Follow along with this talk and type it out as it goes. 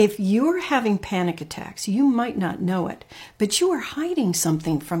If you're having panic attacks, you might not know it, but you are hiding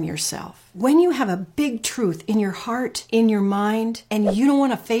something from yourself. When you have a big truth in your heart, in your mind, and you don't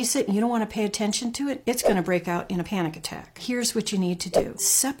want to face it, and you don't want to pay attention to it, it's going to break out in a panic attack. Here's what you need to do.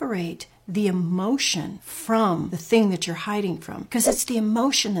 Separate the emotion from the thing that you're hiding from, because it's the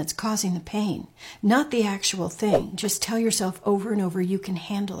emotion that's causing the pain, not the actual thing. Just tell yourself over and over you can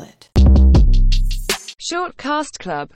handle it. Shortcast Club.